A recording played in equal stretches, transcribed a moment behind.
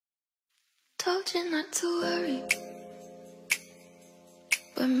Told you not to worry,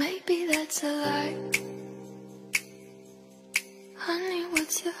 but maybe that's a lie. Honey,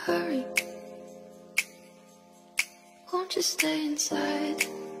 what's your hurry? Won't you stay inside?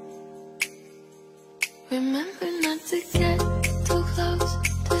 Remember not to get too close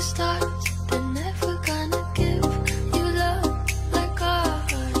to stars. They're never gonna give you love like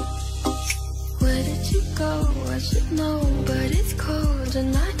ours. Where did you go? I should know, but it's cold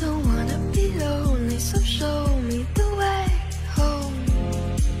and I don't wanna be lonely. So show me the way home.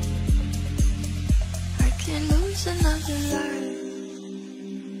 I can't lose another life.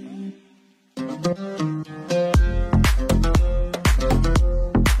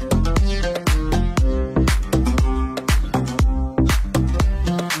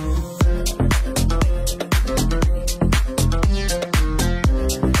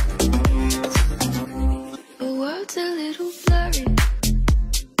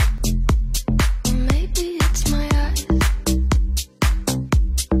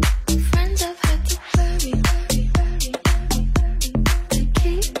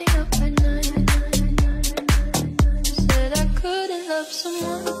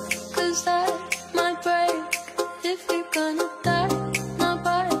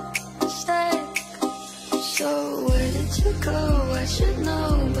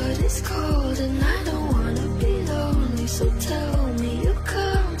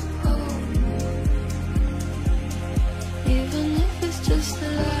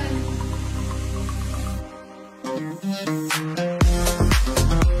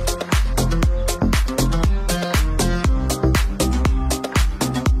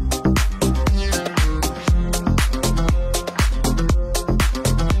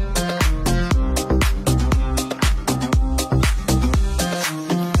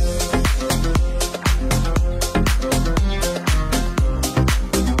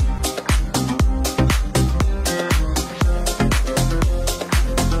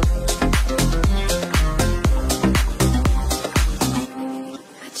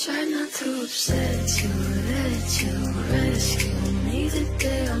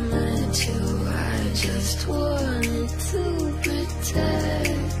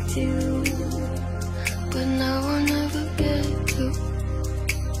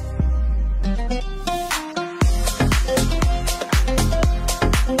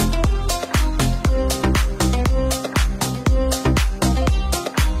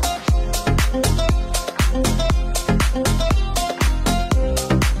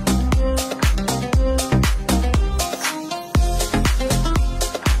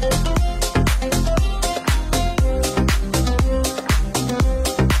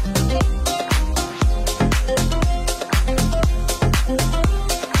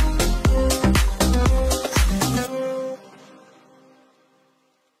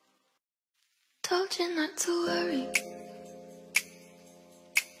 Told you not to worry,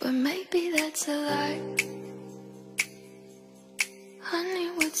 but maybe that's a lie. Honey,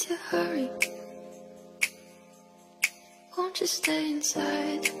 what's your hurry? Won't you stay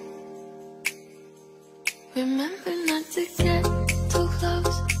inside? Remember not to get too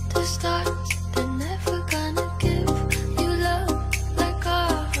close to stars. They're never gonna give you love like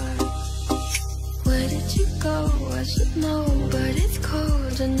ours. Where did you go? I should know, but it's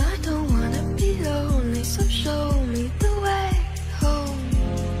cold and I don't wanna be lonely. So show me the way home.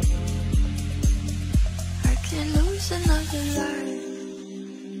 I can't lose another life.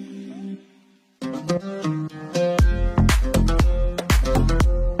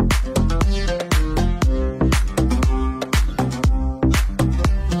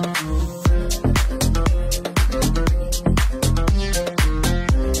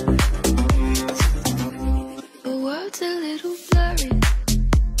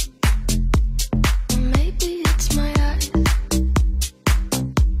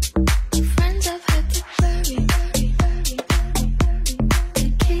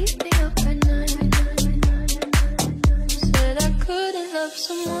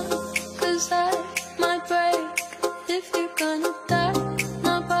 Someone, 'cause I might break if you're gonna die.